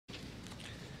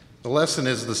The lesson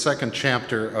is the second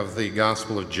chapter of the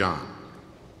Gospel of John.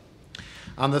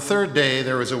 On the third day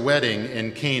there was a wedding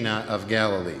in Cana of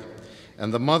Galilee,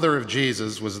 and the mother of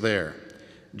Jesus was there.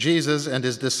 Jesus and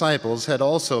his disciples had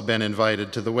also been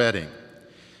invited to the wedding.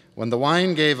 When the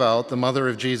wine gave out, the mother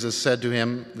of Jesus said to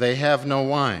him, "They have no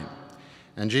wine."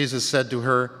 And Jesus said to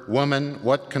her, "Woman,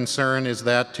 what concern is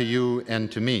that to you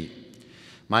and to me?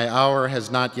 My hour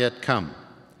has not yet come."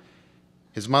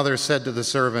 His mother said to the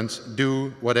servants,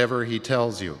 "Do whatever he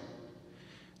tells you."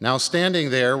 Now standing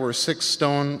there were 6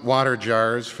 stone water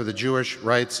jars for the Jewish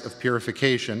rites of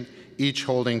purification, each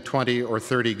holding 20 or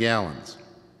 30 gallons.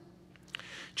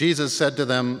 Jesus said to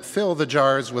them, "Fill the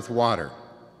jars with water."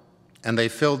 And they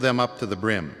filled them up to the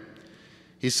brim.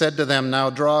 He said to them, "Now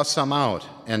draw some out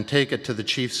and take it to the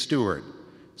chief steward."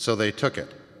 So they took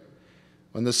it.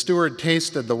 When the steward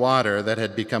tasted the water that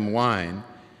had become wine,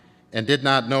 and did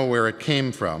not know where it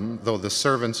came from, though the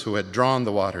servants who had drawn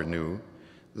the water knew,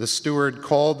 the steward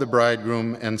called the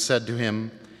bridegroom and said to him,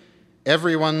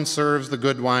 "Everyone serves the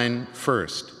good wine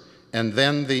first, and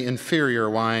then the inferior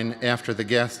wine after the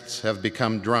guests have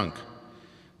become drunk.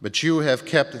 But you have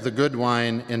kept the good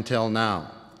wine until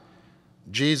now."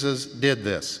 Jesus did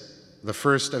this, the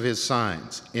first of his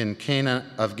signs, in Cana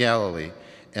of Galilee,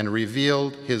 and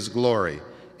revealed his glory,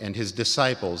 and his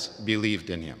disciples believed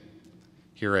in him.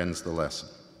 Here ends the lesson.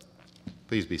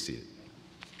 Please be seated.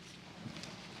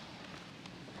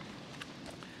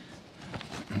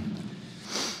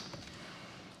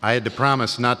 I had to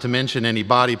promise not to mention any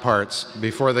body parts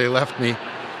before they left me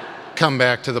come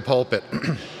back to the pulpit.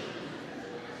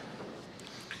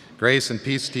 Grace and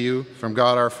peace to you from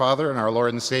God our Father and our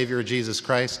Lord and Savior Jesus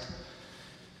Christ.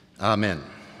 Amen.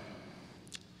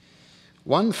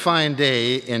 One fine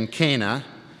day in Cana,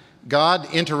 God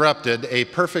interrupted a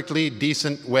perfectly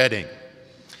decent wedding,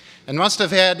 and must have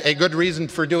had a good reason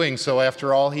for doing so.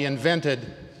 After all, he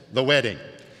invented the wedding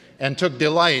and took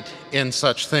delight in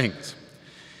such things.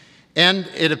 And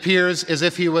it appears as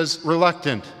if he was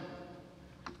reluctant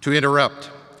to interrupt.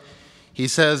 He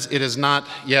says it is not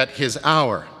yet his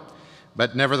hour,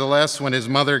 but nevertheless, when his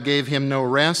mother gave him no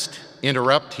rest,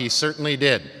 interrupt he certainly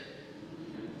did.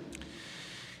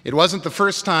 It wasn't the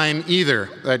first time either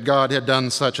that God had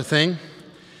done such a thing.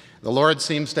 The Lord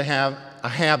seems to have a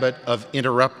habit of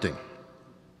interrupting.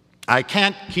 "I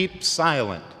can't keep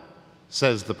silent,"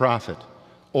 says the prophet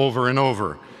over and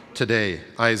over today,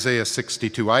 Isaiah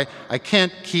 62. I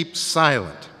can't keep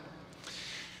silent.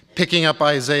 Picking up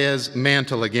Isaiah's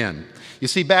mantle again. You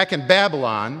see, back in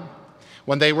Babylon,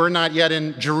 when they were not yet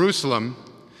in Jerusalem,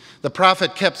 the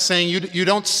prophet kept saying, you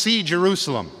don't see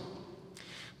Jerusalem,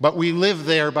 but we live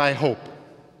there by hope.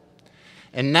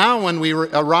 And now when we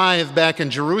arrive back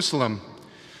in Jerusalem,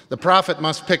 the prophet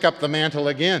must pick up the mantle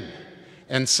again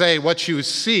and say, what you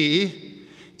see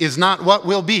is not what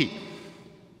will be.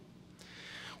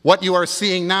 What you are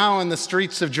seeing now in the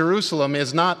streets of Jerusalem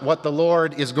is not what the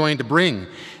Lord is going to bring.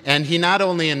 And he not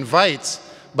only invites,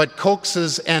 but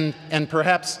coaxes and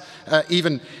perhaps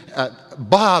even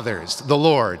bothers the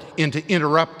Lord into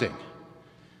interrupting.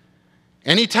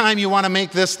 Anytime you want to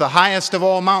make this the highest of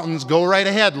all mountains, go right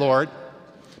ahead, Lord,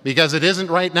 because it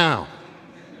isn't right now.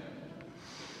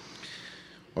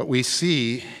 What we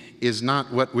see is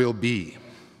not what will be.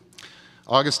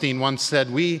 Augustine once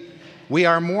said, we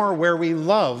are more where we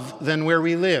love than where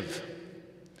we live.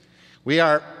 We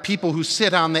are people who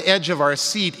sit on the edge of our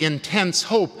seat in tense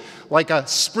hope, like a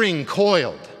spring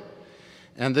coiled.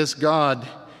 And this God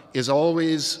is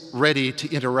always ready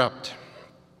to interrupt.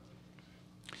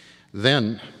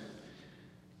 Then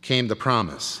came the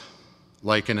promise,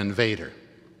 like an invader.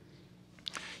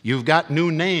 You've got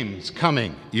new names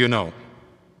coming, you know.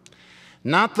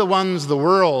 Not the ones the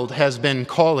world has been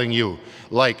calling you,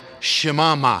 like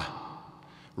Shemama,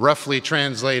 roughly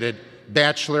translated,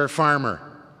 bachelor farmer,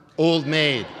 old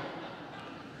maid.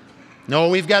 No,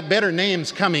 we've got better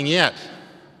names coming yet.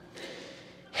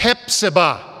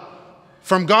 Hephzibah,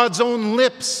 from God's own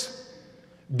lips.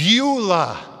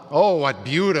 Beulah. Oh, what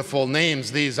beautiful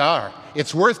names these are.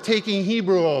 It's worth taking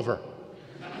Hebrew over.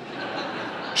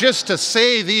 Just to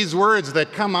say these words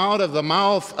that come out of the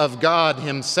mouth of God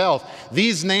himself.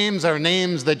 These names are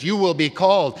names that you will be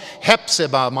called.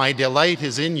 Hephzibah, my delight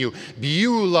is in you.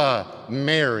 Beulah,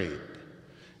 married.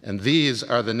 And these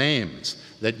are the names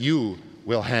that you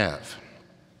will have.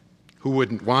 Who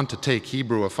wouldn't want to take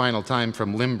Hebrew a final time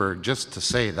from Limburg just to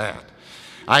say that?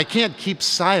 I can't keep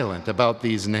silent about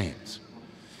these names.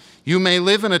 You may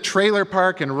live in a trailer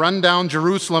park in rundown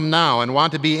Jerusalem now and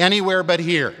want to be anywhere but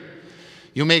here.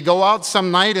 You may go out some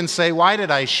night and say, why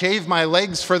did I shave my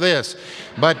legs for this?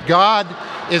 But God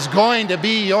is going to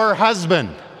be your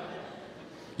husband.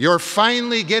 You're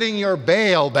finally getting your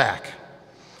Baal back,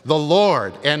 the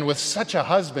Lord, and with such a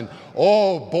husband.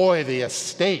 Oh boy, the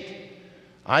estate.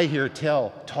 I hear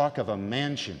talk of a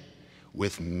mansion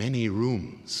with many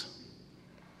rooms.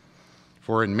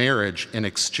 For in marriage, an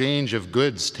exchange of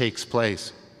goods takes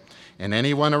place. And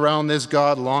anyone around this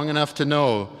God long enough to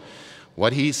know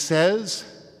what he says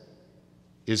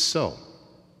is so.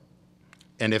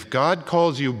 And if God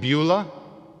calls you Beulah,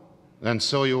 then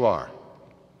so you are.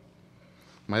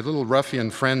 My little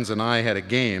ruffian friends and I had a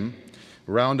game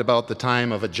round about the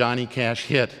time of a Johnny Cash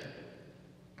hit.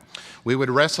 We would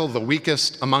wrestle the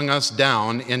weakest among us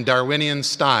down in Darwinian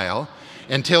style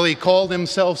until he called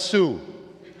himself Sue.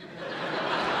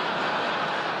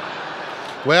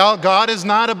 Well, God is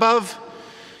not above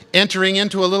entering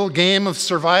into a little game of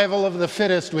survival of the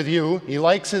fittest with you. He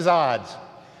likes his odds.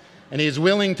 And he's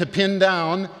willing to pin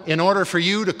down in order for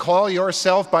you to call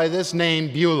yourself by this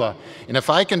name, Beulah. And if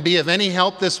I can be of any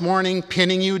help this morning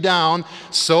pinning you down,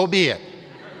 so be it.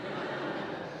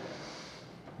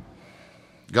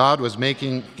 God was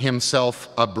making himself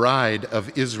a bride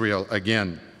of Israel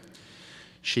again.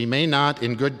 She may not,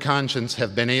 in good conscience,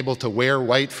 have been able to wear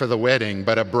white for the wedding,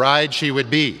 but a bride she would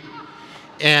be.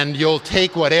 And you'll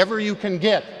take whatever you can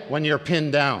get when you're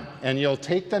pinned down, and you'll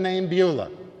take the name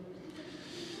Beulah.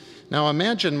 Now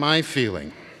imagine my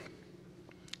feeling,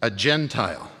 a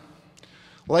Gentile,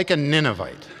 like a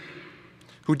Ninevite,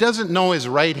 who doesn't know his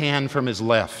right hand from his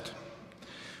left,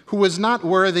 who is not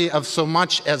worthy of so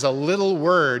much as a little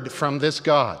word from this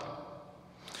God,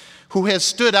 who has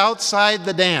stood outside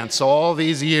the dance all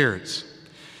these years,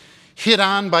 hit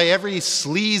on by every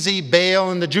sleazy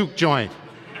Baal in the juke joint,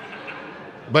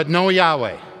 but no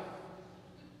Yahweh.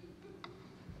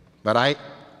 But I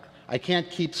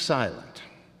can't keep silent,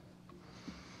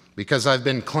 because I've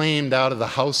been claimed out of the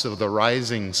house of the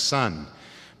rising sun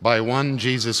by one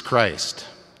Jesus Christ.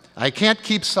 I can't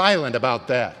keep silent about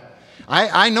that.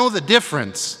 I know the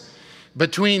difference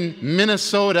between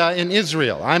Minnesota and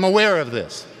Israel. I'm aware of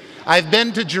this. I've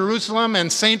been to Jerusalem,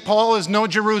 and St. Paul is no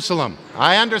Jerusalem.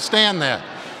 I understand that.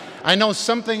 I know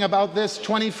something about this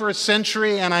 21st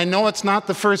century, and I know it's not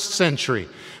the first century,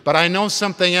 but I know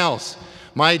something else.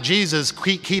 My Jesus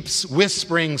keeps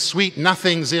whispering sweet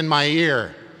nothings in my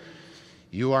ear.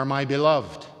 You are my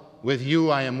beloved. With you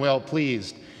I am well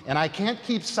pleased. And I can't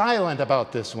keep silent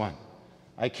about this one.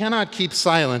 I cannot keep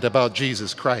silent about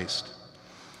Jesus Christ.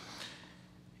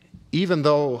 Even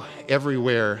though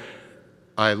everywhere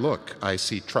I look, I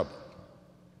see trouble.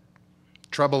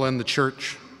 Trouble in the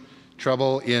church,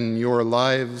 trouble in your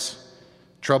lives,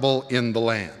 trouble in the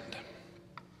land.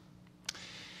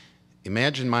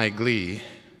 Imagine my glee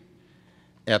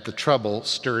at the trouble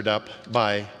stirred up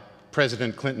by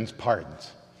President Clinton's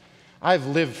pardons. I've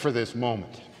lived for this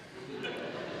moment.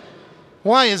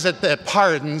 Why is it that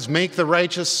pardons make the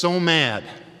righteous so mad?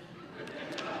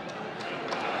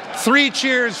 3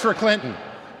 cheers for Clinton,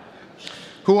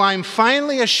 who I'm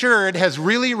finally assured has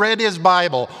really read his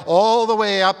Bible all the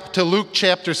way up to Luke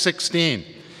chapter 16.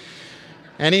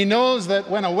 And he knows that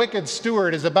when a wicked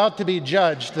steward is about to be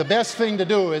judged, the best thing to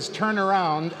do is turn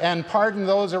around and pardon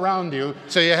those around you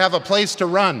so you have a place to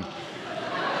run.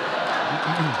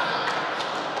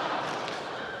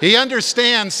 He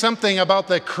understands something about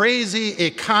the crazy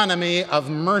economy of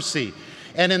mercy.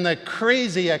 And in the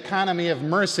crazy economy of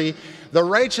mercy, the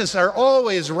righteous are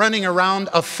always running around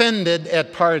offended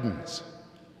at pardons.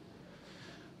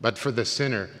 But for the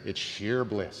sinner, it's sheer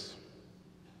bliss.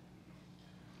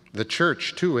 The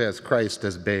church, too, has Christ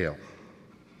as Baal,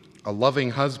 a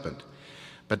loving husband,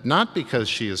 but not because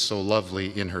she is so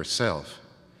lovely in herself.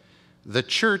 The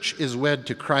church is wed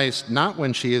to Christ not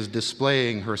when she is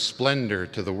displaying her splendor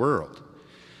to the world,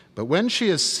 but when she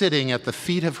is sitting at the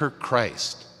feet of her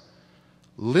Christ,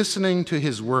 listening to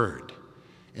his word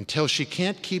until she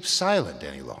can't keep silent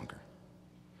any longer.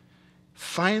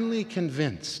 Finally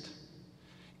convinced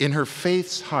in her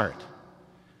faith's heart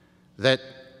that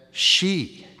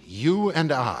she, you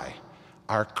and I,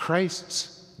 are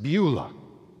Christ's Beulah.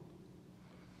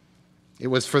 It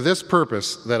was for this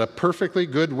purpose that a perfectly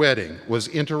good wedding was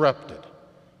interrupted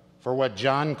for what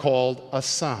John called a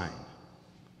sign.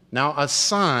 Now, a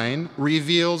sign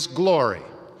reveals glory,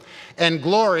 and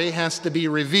glory has to be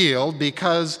revealed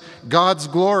because God's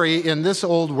glory in this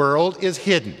old world is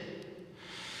hidden.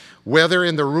 Whether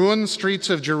in the ruined streets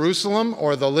of Jerusalem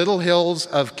or the little hills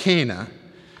of Cana,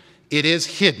 it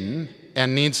is hidden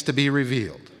and needs to be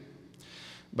revealed.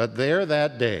 But there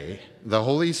that day, the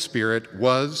Holy Spirit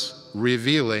was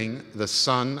revealing the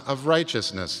Son of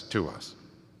Righteousness to us,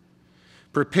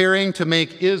 preparing to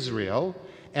make Israel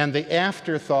and the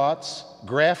afterthoughts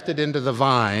grafted into the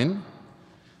vine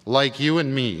like you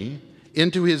and me,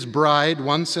 into his bride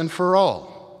once and for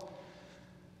all.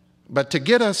 But to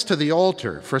get us to the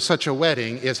altar for such a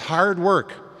wedding is hard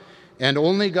work, and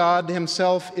only God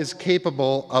himself is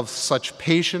capable of such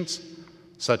patience,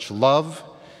 such love,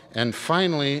 and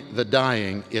finally the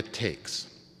dying it takes.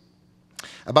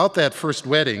 About that first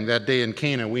wedding that day in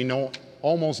Cana, we know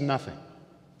almost nothing.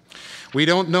 We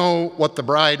don't know what the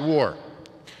bride wore.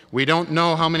 We don't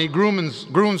know how many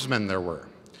groomsmen there were.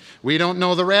 We don't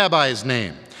know the rabbi's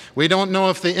name. We don't know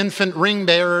if the infant ring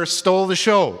bearer stole the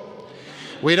show.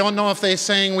 We don't know if they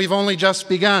sang "We've Only Just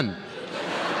Begun."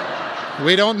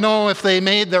 We don't know if they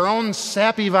made their own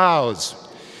sappy vows.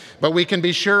 But we can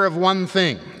be sure of one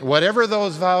thing. Whatever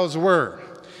those vows were,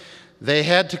 they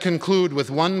had to conclude with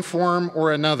one form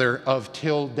or another of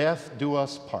 "till death do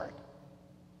us part."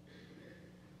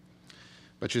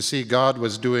 But you see, God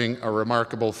was doing a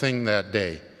remarkable thing that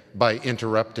day by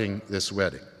interrupting this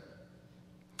wedding.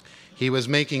 He was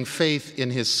making faith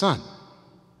in his Son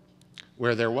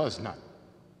where there was none.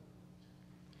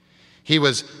 He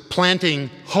was planting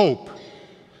hope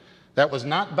that was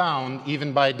not bound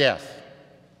even by death.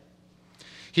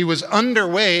 He was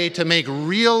underway to make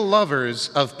real lovers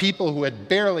of people who had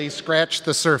barely scratched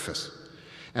the surface.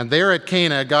 And there at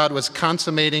Cana, God was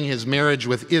consummating his marriage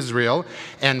with Israel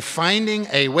and finding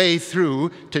a way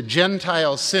through to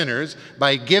Gentile sinners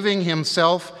by giving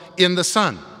himself in the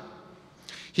Son.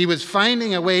 He was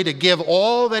finding a way to give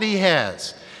all that he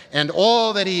has and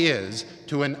all that he is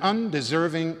to an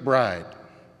undeserving bride.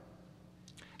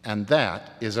 And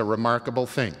that is a remarkable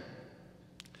thing,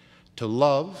 to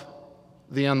love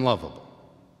the unlovable.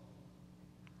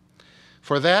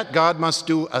 For that, God must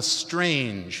do a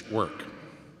strange work.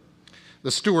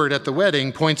 The steward at the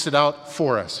wedding points it out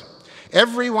for us.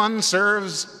 Everyone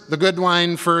serves the good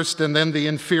wine first and then the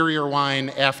inferior wine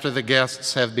after the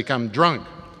guests have become drunk.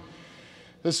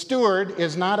 The steward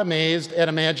is not amazed at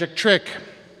a magic trick.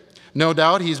 No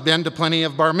doubt he's been to plenty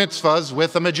of bar mitzvahs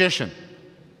with a magician.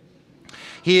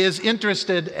 He is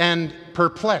interested and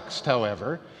perplexed,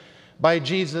 however, by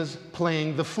Jesus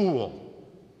playing the fool.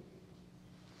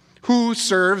 Who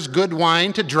serves good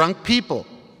wine to drunk people?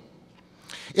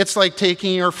 It's like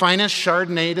taking your finest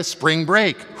Chardonnay to spring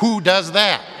break. Who does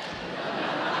that?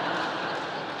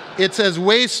 It is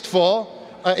wasteful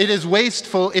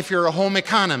if you're a home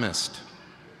economist.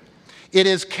 It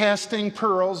is casting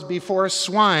pearls before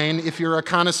swine if you're a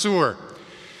connoisseur.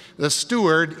 The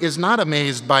steward is not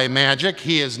amazed by magic.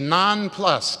 He is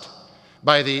nonplussed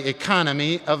by the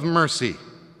economy of mercy.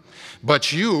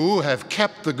 But you have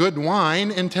kept the good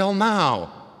wine until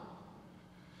now.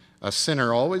 A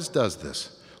sinner always does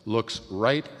this, looks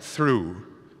right through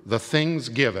the things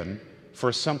given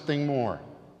for something more.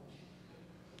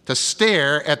 To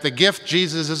stare at the gift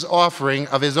Jesus is offering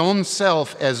of his own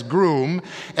self as groom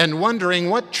and wondering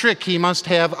what trick he must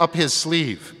have up his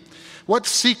sleeve. What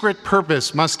secret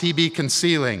purpose must he be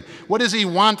concealing? What does he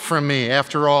want from me,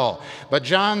 after all? But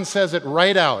John says it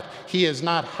right out. He is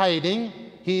not hiding,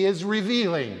 he is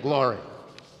revealing glory.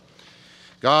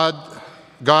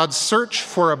 God's search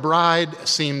for a bride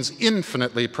seems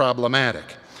infinitely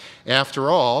problematic. After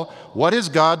all, what is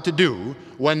God to do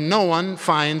when no one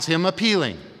finds him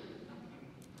appealing?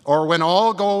 Or when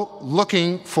all go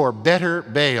looking for better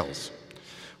bales?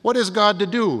 What is God to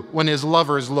do when his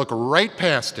lovers look right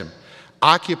past him,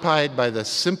 occupied by the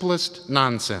simplest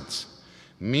nonsense?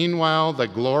 Meanwhile, the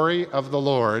glory of the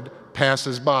Lord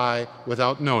passes by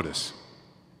without notice.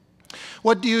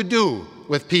 What do you do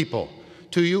with people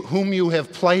whom you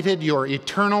have plighted your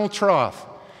eternal troth,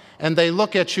 and they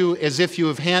look at you as if you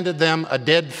have handed them a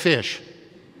dead fish?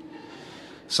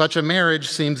 Such a marriage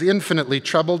seems infinitely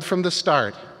troubled from the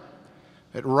start.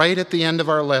 But right at the end of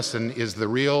our lesson is the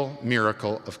real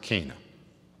miracle of Cana.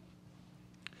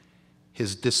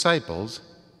 His disciples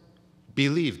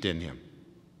believed in him.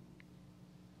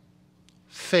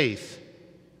 Faith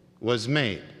was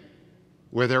made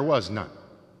where there was none.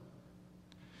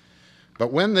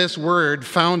 But when this word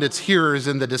found its hearers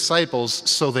in the disciples,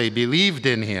 so they believed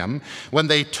in him, when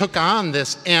they took on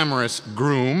this amorous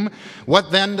groom, what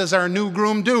then does our new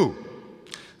groom do?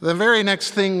 The very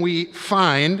next thing we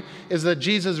find is that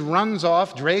Jesus runs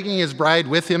off, dragging his bride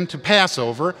with him to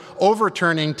Passover,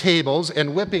 overturning tables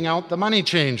and whipping out the money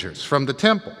changers from the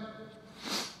temple.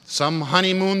 Some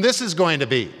honeymoon this is going to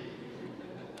be.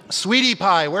 Sweetie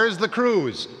pie, where's the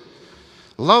cruise?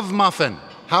 Love muffin,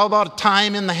 how about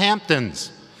time in the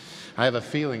Hamptons? I have a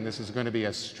feeling this is going to be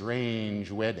a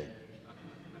strange wedding.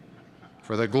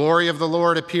 For the glory of the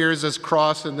Lord appears as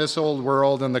cross in this old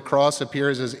world, and the cross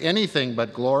appears as anything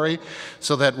but glory,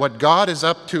 so that what God is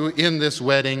up to in this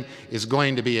wedding is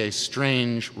going to be a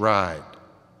strange ride.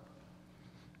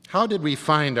 How did we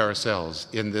find ourselves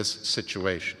in this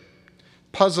situation?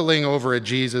 Puzzling over a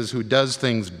Jesus who does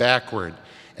things backward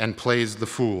and plays the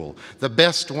fool. The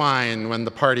best wine when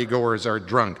the partygoers are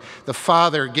drunk. The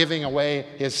father giving away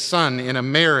his son in a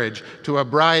marriage to a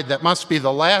bride that must be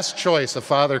the last choice a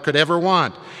father could ever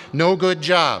want. No good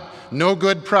job, no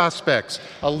good prospects,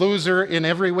 a loser in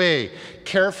every way,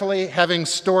 carefully having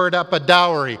stored up a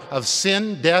dowry of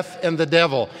sin, death, and the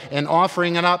devil, and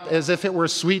offering it up as if it were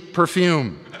sweet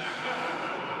perfume.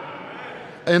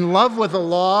 In love with a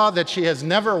law that she has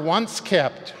never once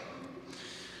kept.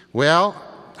 Well,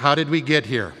 how did we get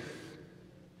here?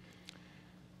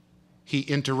 He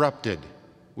interrupted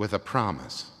with a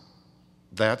promise.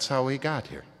 That's how we got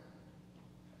here.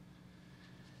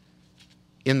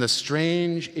 In the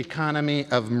strange economy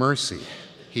of mercy,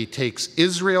 he takes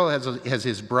Israel as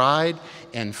his bride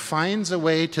and finds a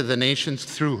way to the nations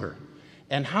through her.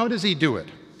 And how does he do it?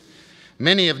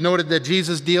 Many have noted that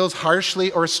Jesus deals harshly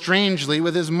or strangely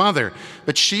with his mother,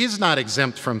 but she's not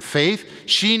exempt from faith.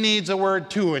 She needs a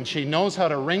word too, and she knows how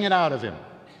to wring it out of him.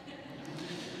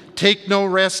 Take no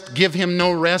rest, give him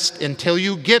no rest until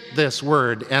you get this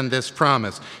word and this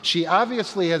promise. She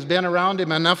obviously has been around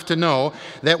him enough to know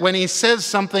that when he says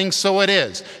something, so it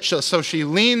is. So she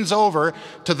leans over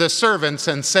to the servants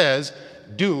and says,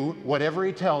 do whatever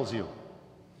he tells you.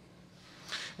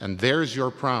 And there's your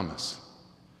promise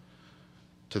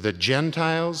to the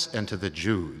Gentiles and to the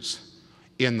Jews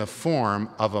in the form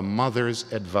of a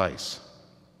mother's advice.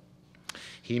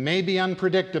 He may be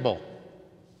unpredictable,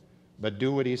 but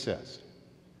do what he says.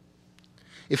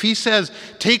 If he says,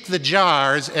 take the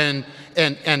jars and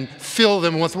fill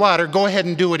them with water, go ahead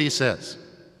and do what he says.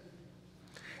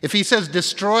 If he says,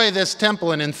 destroy this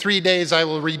temple and in 3 days I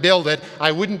will rebuild it,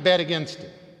 I wouldn't bet against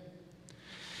it.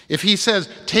 If he says,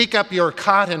 take up your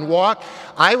cot and walk,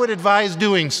 I would advise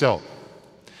doing so.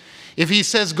 If he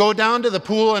says, go down to the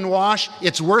pool and wash,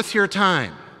 it's worth your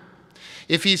time.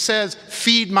 If he says,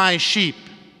 feed my sheep,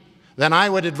 then I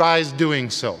would advise doing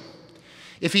so.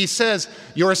 If he says,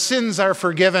 your sins are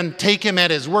forgiven, take him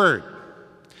at his word.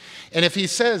 And if he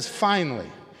says, finally,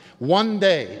 one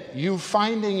day you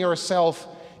finding yourself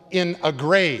in a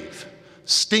grave,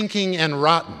 stinking and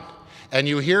rotten, and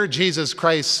you hear Jesus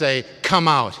Christ say, come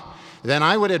out, then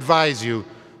I would advise you,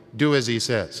 do as he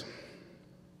says.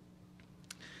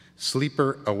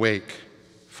 Sleeper, awake,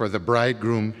 for the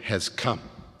bridegroom has come.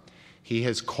 He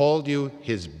has called you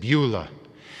his Beulah.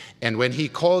 And when he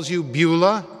calls you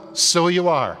Beulah, so you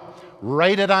are.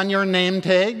 Write it on your name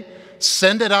tag.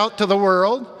 Send it out to the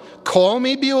world. Call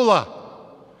me Beulah.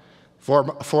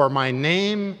 For my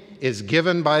name is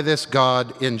given by this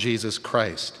God in Jesus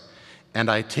Christ. And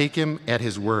I take him at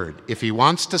his word. If he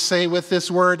wants to say with this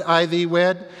word, I thee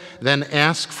wed, then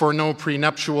ask for no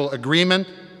prenuptial agreement.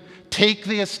 Take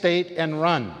the estate and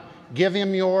run. Give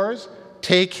him yours,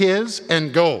 take his,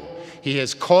 and go. He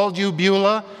has called you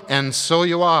Beulah, and so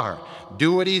you are.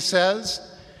 Do what he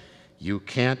says. You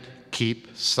can't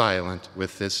keep silent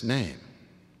with this name.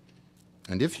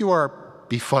 And if you are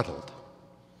befuddled,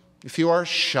 if you are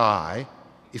shy,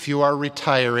 if you are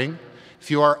retiring,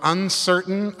 if you are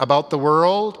uncertain about the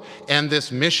world and this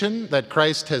mission that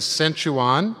Christ has sent you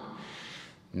on,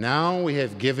 now we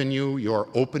have given you your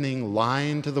opening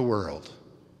line to the world.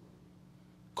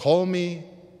 Call me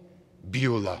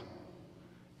Beulah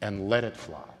and let it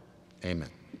fly. Amen.